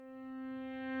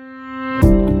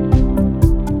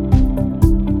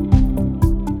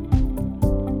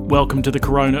Welcome to the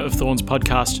Corona of Thorns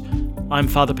podcast. I'm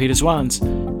Father Peter Zwans,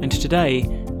 and today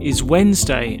is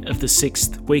Wednesday of the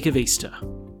 6th week of Easter.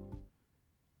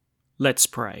 Let's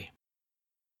pray.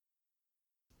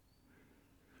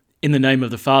 In the name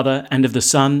of the Father, and of the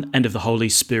Son, and of the Holy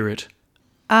Spirit.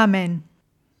 Amen.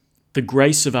 The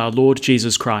grace of our Lord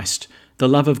Jesus Christ, the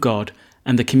love of God,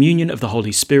 and the communion of the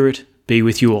Holy Spirit be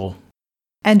with you all.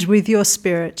 And with your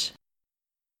spirit.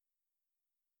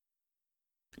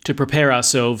 To prepare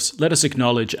ourselves, let us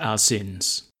acknowledge our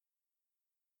sins.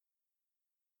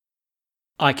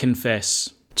 I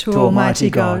confess To Almighty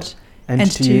God,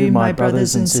 and to you, my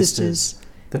brothers and sisters,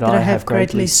 that I have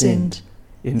greatly sinned,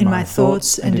 in my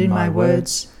thoughts and in my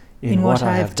words, in what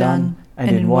I have done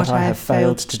and in what I have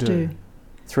failed to do,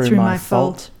 through my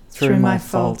fault, through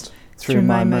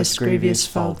my most grievous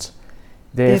fault.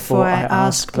 Therefore I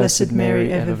ask Blessed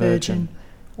Mary, ever Virgin,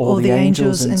 all the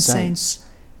angels and saints,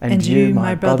 and you,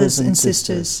 my brothers and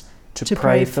sisters, to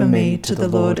pray for me to the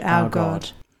Lord our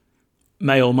God.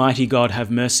 May Almighty God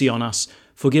have mercy on us,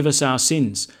 forgive us our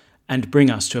sins, and bring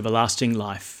us to everlasting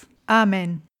life.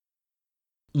 Amen.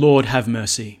 Lord, have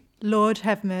mercy. Lord,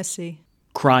 have mercy.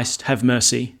 Christ, have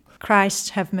mercy. Christ,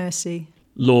 have mercy.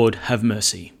 Lord, have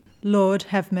mercy. Lord,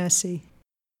 have mercy.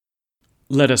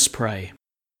 Let us pray.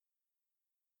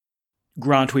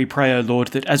 Grant, we pray, O Lord,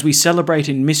 that as we celebrate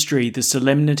in mystery the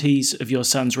solemnities of your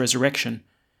Son's resurrection,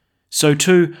 so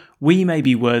too we may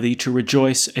be worthy to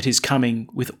rejoice at his coming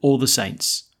with all the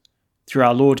saints. Through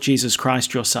our Lord Jesus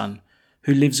Christ, your Son,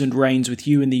 who lives and reigns with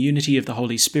you in the unity of the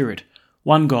Holy Spirit,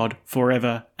 one God, for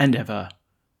ever and ever.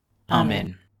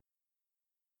 Amen.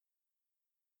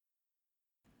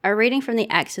 A reading from the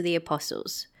Acts of the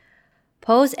Apostles.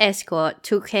 Paul's escort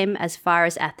took him as far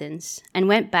as Athens and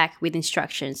went back with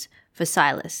instructions for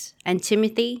Silas and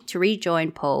Timothy to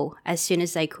rejoin Paul as soon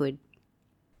as they could.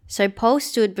 So Paul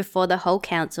stood before the whole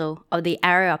council of the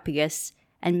Areopagus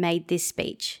and made this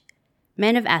speech.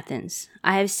 Men of Athens,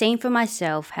 I have seen for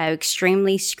myself how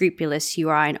extremely scrupulous you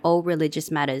are in all religious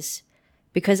matters,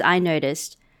 because I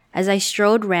noticed, as I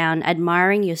strolled round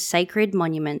admiring your sacred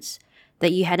monuments,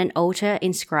 that you had an altar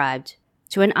inscribed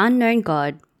to an unknown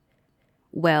God.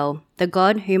 Well, the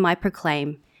God whom I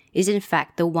proclaim is in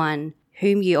fact the one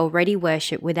whom you already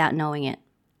worship without knowing it.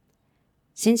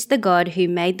 Since the God who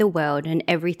made the world and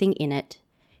everything in it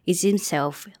is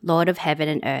himself Lord of heaven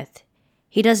and earth,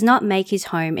 he does not make his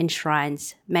home in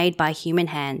shrines made by human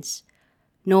hands,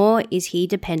 nor is he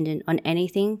dependent on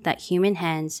anything that human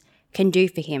hands can do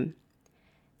for him.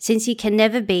 Since he can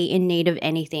never be in need of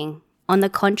anything, on the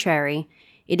contrary,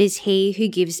 it is he who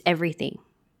gives everything,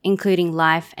 including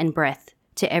life and breath,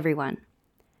 to everyone.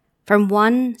 From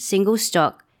one single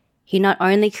stock, he not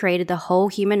only created the whole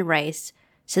human race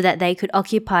so that they could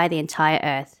occupy the entire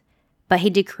earth, but he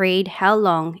decreed how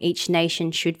long each nation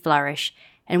should flourish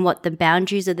and what the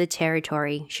boundaries of the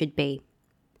territory should be.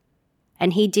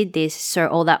 And he did this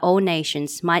so that all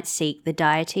nations might seek the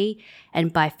deity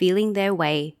and by feeling their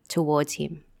way towards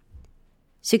him,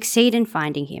 succeed in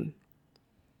finding him.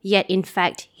 Yet in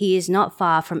fact he is not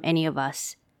far from any of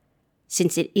us,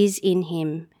 since it is in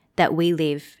him that we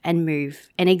live and move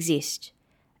and exist,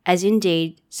 as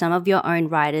indeed some of your own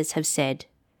writers have said,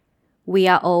 we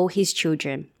are all his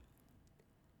children.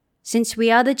 Since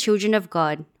we are the children of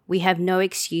God, we have no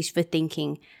excuse for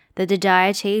thinking that the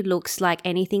deity looks like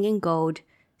anything in gold,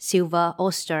 silver,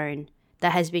 or stone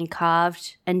that has been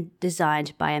carved and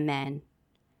designed by a man.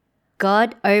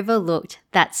 God overlooked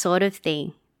that sort of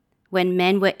thing when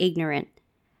men were ignorant,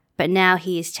 but now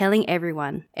he is telling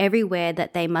everyone, everywhere,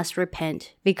 that they must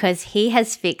repent, because he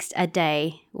has fixed a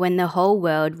day when the whole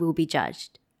world will be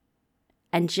judged,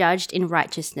 and judged in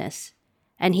righteousness,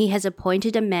 and he has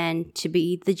appointed a man to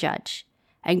be the judge,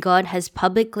 and God has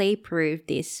publicly proved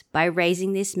this by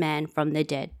raising this man from the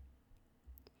dead.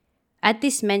 At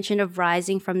this mention of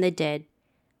rising from the dead,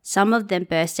 some of them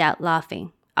burst out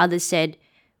laughing. Others said,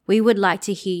 we would like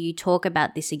to hear you talk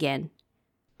about this again.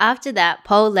 After that,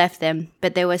 Paul left them,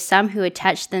 but there were some who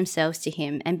attached themselves to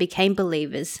him and became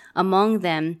believers, among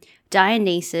them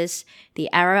Dionysius the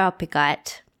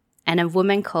Areopagite, and a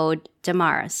woman called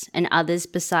Damaris, and others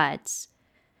besides.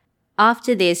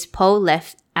 After this, Paul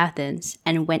left Athens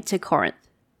and went to Corinth.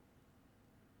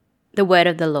 The word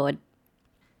of the Lord.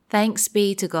 Thanks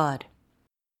be to God.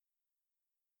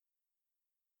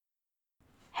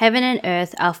 Heaven and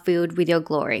earth are filled with your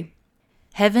glory.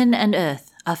 Heaven and earth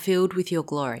are filled with your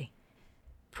glory.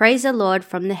 Praise the Lord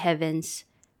from the heavens.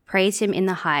 Praise him in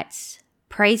the heights.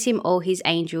 Praise him, all his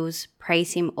angels.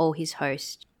 Praise him, all his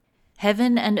host.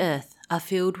 Heaven and earth are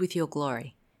filled with your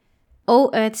glory. All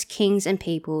earth's kings and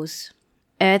peoples,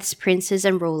 earth's princes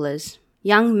and rulers,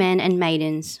 young men and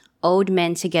maidens, old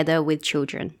men together with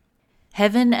children.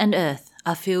 Heaven and earth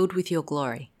are filled with your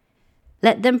glory.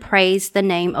 Let them praise the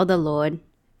name of the Lord,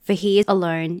 for he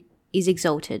alone is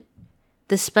exalted.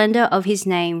 The splendor of his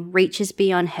name reaches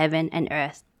beyond heaven and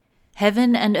earth.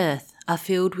 Heaven and earth are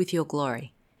filled with your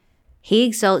glory. He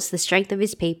exalts the strength of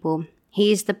his people.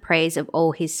 He is the praise of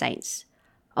all his saints,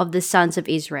 of the sons of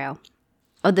Israel,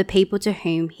 of the people to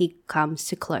whom he comes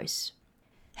to close.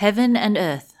 Heaven and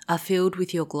earth are filled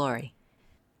with your glory.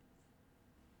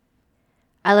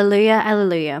 Alleluia,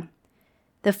 alleluia.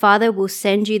 The Father will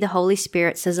send you the Holy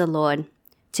Spirit, says the Lord,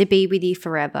 to be with you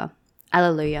forever.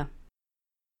 Alleluia.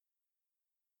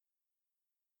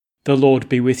 The Lord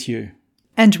be with you.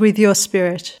 And with your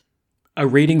spirit. A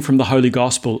reading from the Holy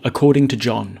Gospel according to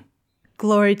John.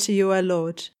 Glory to you, O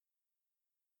Lord.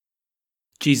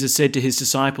 Jesus said to his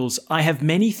disciples, I have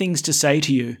many things to say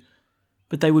to you,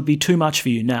 but they would be too much for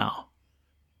you now.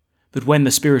 But when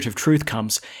the Spirit of truth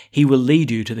comes, he will lead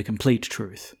you to the complete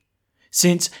truth.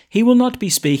 Since he will not be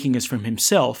speaking as from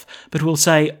himself, but will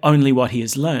say only what he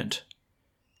has learnt,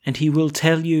 and he will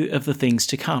tell you of the things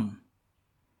to come.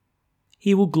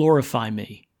 He will glorify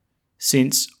me,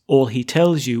 since all he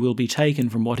tells you will be taken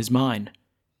from what is mine.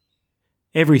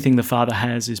 Everything the Father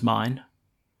has is mine.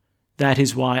 That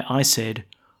is why I said,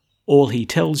 all he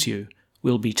tells you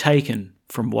will be taken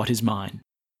from what is mine.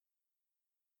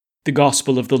 The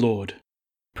Gospel of the Lord.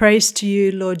 Praise to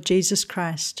you, Lord Jesus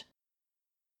Christ.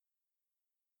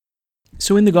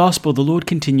 So in the Gospel, the Lord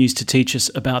continues to teach us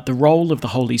about the role of the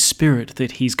Holy Spirit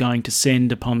that he's going to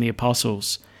send upon the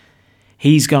apostles.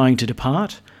 He's going to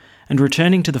depart, and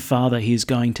returning to the Father, he is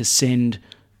going to send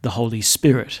the Holy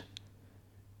Spirit.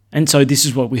 And so this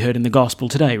is what we heard in the Gospel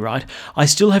today, right? I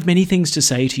still have many things to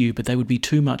say to you, but they would be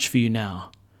too much for you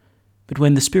now. But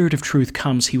when the Spirit of truth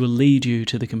comes, he will lead you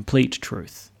to the complete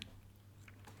truth.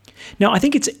 Now, I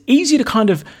think it's easy to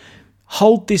kind of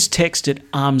hold this text at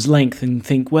arm's length and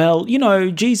think, well, you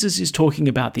know, Jesus is talking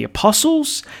about the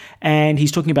apostles and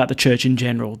he's talking about the church in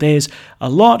general. There's a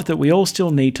lot that we all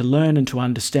still need to learn and to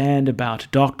understand about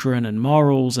doctrine and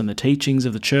morals and the teachings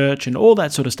of the church and all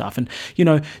that sort of stuff. And, you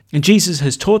know, and Jesus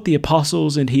has taught the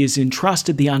apostles and he has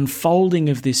entrusted the unfolding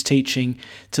of this teaching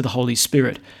to the Holy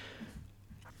Spirit.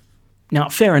 Now,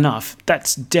 fair enough,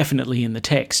 that's definitely in the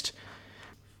text.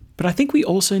 But I think we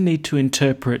also need to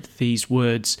interpret these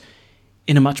words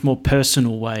in a much more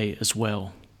personal way as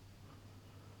well.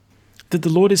 That the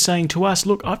Lord is saying to us,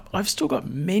 look, I've still got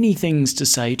many things to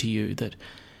say to you that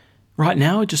right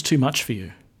now are just too much for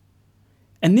you.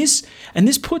 And this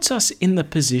puts us in the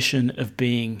position of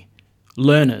being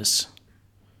learners.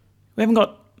 We haven't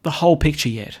got the whole picture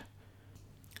yet.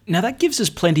 Now that gives us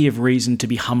plenty of reason to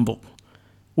be humble.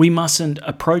 We mustn't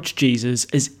approach Jesus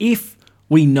as if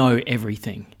we know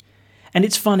everything. And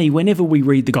it's funny, whenever we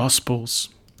read the Gospels,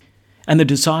 and the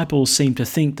disciples seem to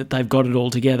think that they've got it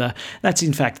all together, that's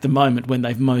in fact the moment when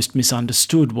they've most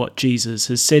misunderstood what Jesus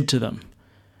has said to them.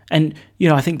 And, you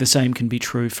know, I think the same can be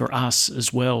true for us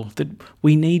as well, that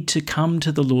we need to come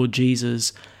to the Lord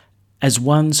Jesus as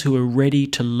ones who are ready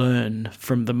to learn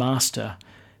from the Master,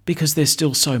 because there's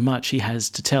still so much he has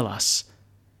to tell us.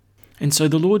 And so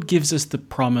the Lord gives us the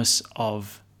promise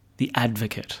of the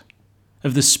Advocate,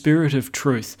 of the Spirit of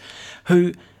truth,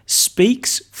 who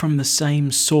speaks from the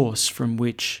same source from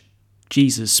which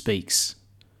Jesus speaks.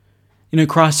 You know,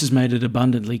 Christ has made it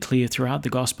abundantly clear throughout the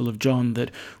Gospel of John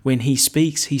that when he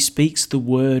speaks the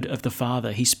word of the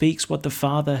Father. He speaks what the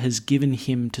Father has given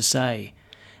him to say.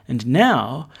 And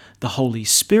now, the Holy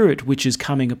Spirit, which is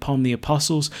coming upon the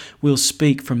apostles, will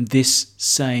speak from this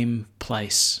same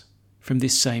place, from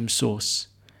this same source.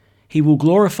 He will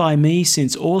glorify me,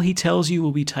 since all he tells you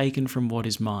will be taken from what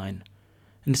is mine.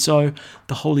 And so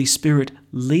the Holy Spirit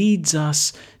leads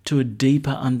us to a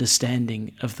deeper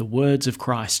understanding of the words of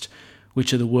Christ,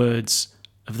 which are the words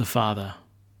of the Father.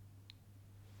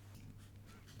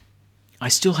 I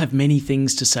still have many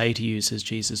things to say to you, says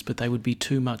Jesus, but they would be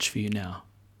too much for you now.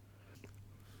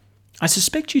 I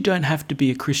suspect you don't have to be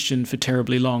a Christian for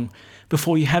terribly long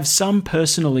before you have some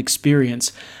personal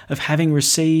experience of having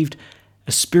received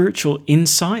a spiritual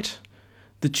insight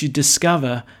that you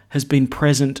discover has been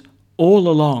present all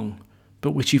along,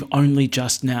 but which you've only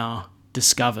just now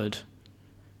discovered.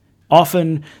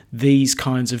 Often these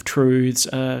kinds of truths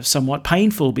are somewhat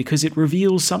painful because it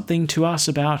reveals something to us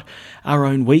about our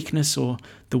own weakness or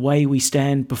the way we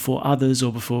stand before others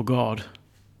or before God.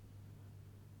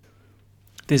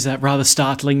 There's that rather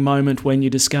startling moment when you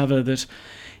discover that,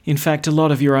 in fact, a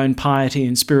lot of your own piety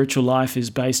and spiritual life is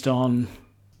based on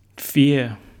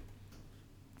fear.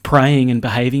 Praying and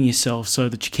behaving yourself so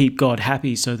that you keep God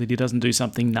happy so that he doesn't do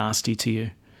something nasty to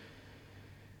you.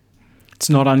 It's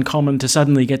not uncommon to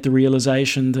suddenly get the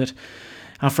realization that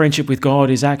our friendship with God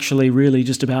is actually really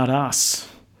just about us,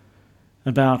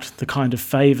 about the kind of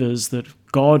favours that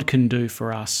God can do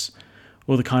for us,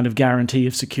 or the kind of guarantee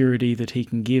of security that He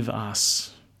can give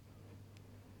us.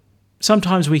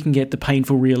 Sometimes we can get the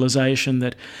painful realization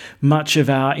that much of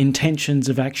our intentions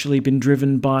have actually been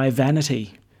driven by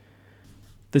vanity,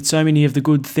 that so many of the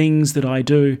good things that I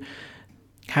do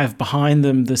have behind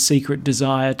them the secret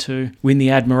desire to win the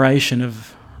admiration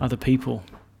of other people.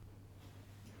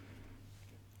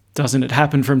 Doesn't it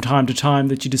happen from time to time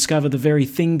that you discover the very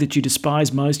thing that you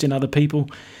despise most in other people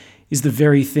is the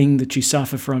very thing that you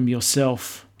suffer from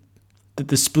yourself? That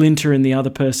the splinter in the other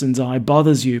person's eye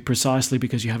bothers you precisely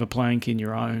because you have a plank in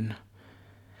your own.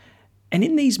 And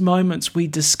in these moments we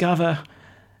discover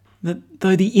that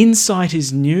though the insight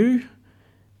is new,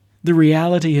 the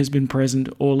reality has been present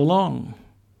all along.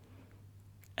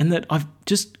 And that I've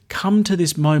just come to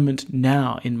this moment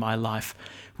now in my life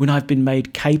when I've been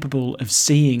made capable of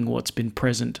seeing what's been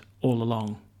present all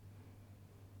along.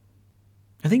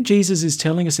 I think Jesus is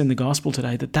telling us in the gospel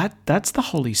today that's the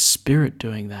Holy Spirit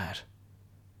doing that.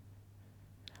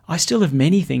 I still have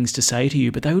many things to say to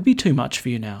you, but they would be too much for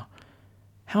you now.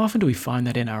 How often do we find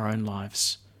that in our own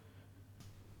lives?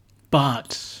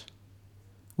 But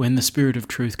when the Spirit of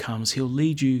truth comes, He'll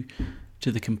lead you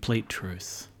to the complete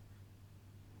truth,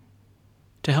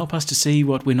 to help us to see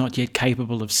what we're not yet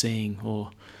capable of seeing or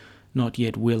not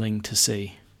yet willing to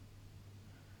see.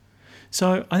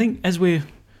 So I think as we're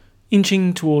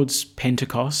inching towards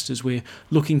Pentecost, as we're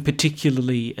looking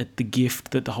particularly at the gift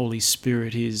that the Holy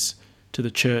Spirit is to the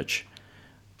church,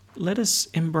 let us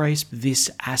embrace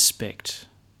this aspect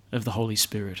of the Holy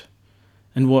Spirit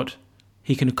and what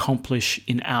He can accomplish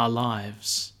in our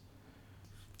lives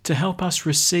to help us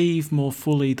receive more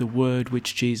fully the word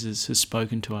which Jesus has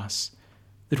spoken to us,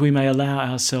 that we may allow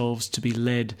ourselves to be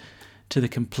led to the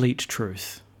complete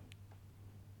truth.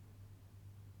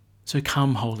 So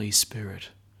come, Holy Spirit,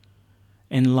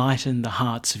 enlighten the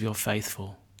hearts of your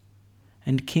faithful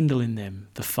and kindle in them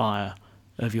the fire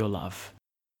of your love.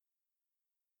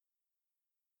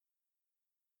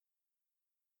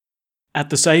 At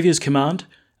the Saviour's command,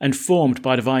 and formed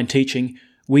by divine teaching,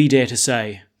 we dare to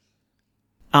say,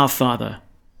 Our Father,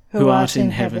 who art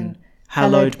in heaven,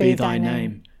 hallowed be thy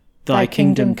name. Thy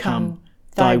kingdom come,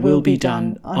 thy will be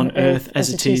done, on earth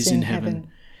as it is in heaven.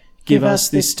 Give us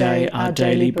this day our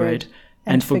daily bread,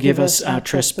 and forgive us our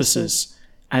trespasses,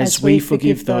 as we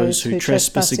forgive those who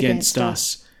trespass against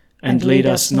us. And lead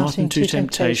us not into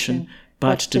temptation,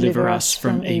 but deliver us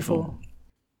from evil.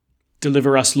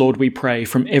 Deliver us, Lord, we pray,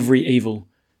 from every evil.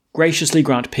 Graciously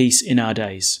grant peace in our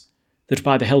days, that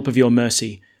by the help of your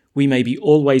mercy we may be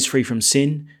always free from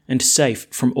sin and safe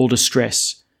from all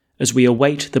distress, as we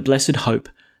await the blessed hope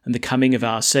and the coming of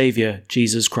our Saviour,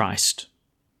 Jesus Christ.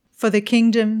 For the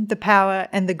kingdom, the power,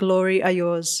 and the glory are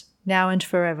yours, now and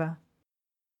forever.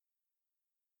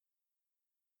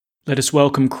 Let us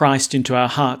welcome Christ into our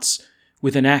hearts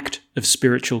with an act of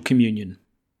spiritual communion.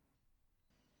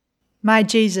 My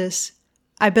Jesus,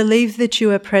 I believe that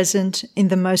you are present in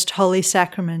the most holy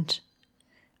sacrament.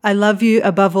 I love you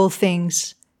above all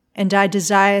things, and I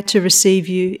desire to receive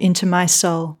you into my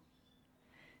soul.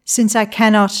 Since I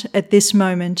cannot, at this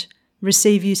moment,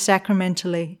 receive you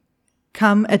sacramentally,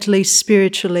 come at least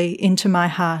spiritually into my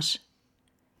heart.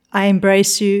 I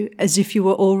embrace you as if you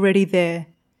were already there,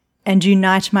 and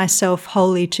unite myself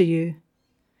wholly to you.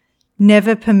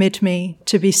 Never permit me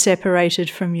to be separated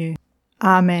from you.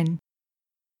 Amen.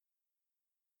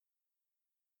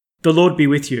 The Lord be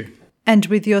with you. And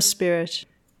with your spirit.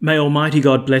 May Almighty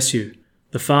God bless you,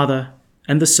 the Father,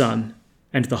 and the Son,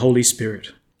 and the Holy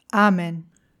Spirit. Amen.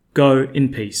 Go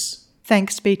in peace.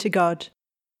 Thanks be to God.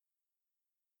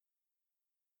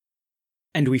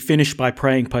 And we finish by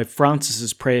praying Pope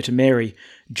Francis's prayer to Mary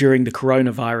during the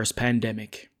coronavirus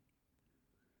pandemic.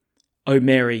 O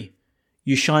Mary,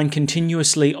 you shine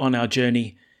continuously on our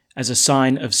journey as a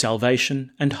sign of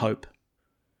salvation and hope.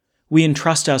 We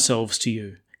entrust ourselves to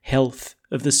you, health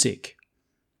of the sick.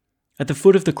 At the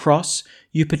foot of the cross,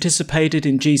 you participated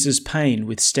in Jesus' pain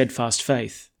with steadfast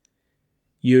faith.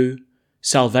 You,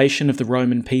 salvation of the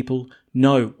Roman people,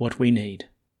 know what we need.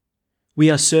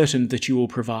 We are certain that you will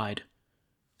provide,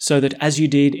 so that as you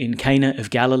did in Cana of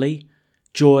Galilee,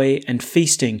 joy and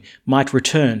feasting might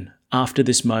return after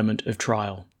this moment of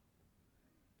trial.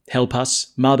 Help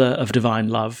us, Mother of Divine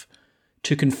Love,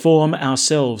 to conform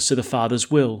ourselves to the Father's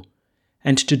will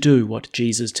and to do what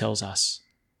Jesus tells us.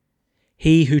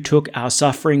 He who took our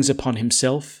sufferings upon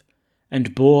himself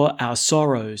and bore our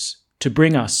sorrows to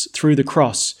bring us through the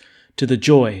cross to the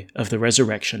joy of the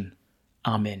resurrection.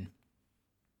 Amen.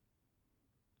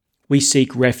 we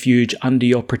seek refuge under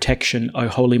your protection, O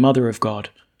Holy Mother of God.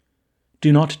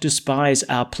 Do not despise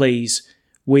our pleas,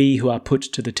 we who are put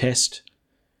to the test,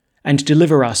 and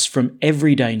deliver us from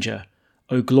every danger,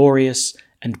 O glorious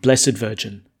and blessed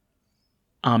Virgin.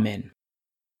 Amen.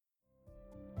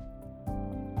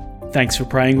 Thanks for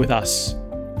praying with us,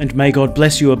 and may God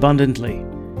bless you abundantly,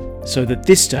 so that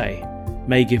this day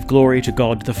may give glory to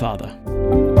God the Father.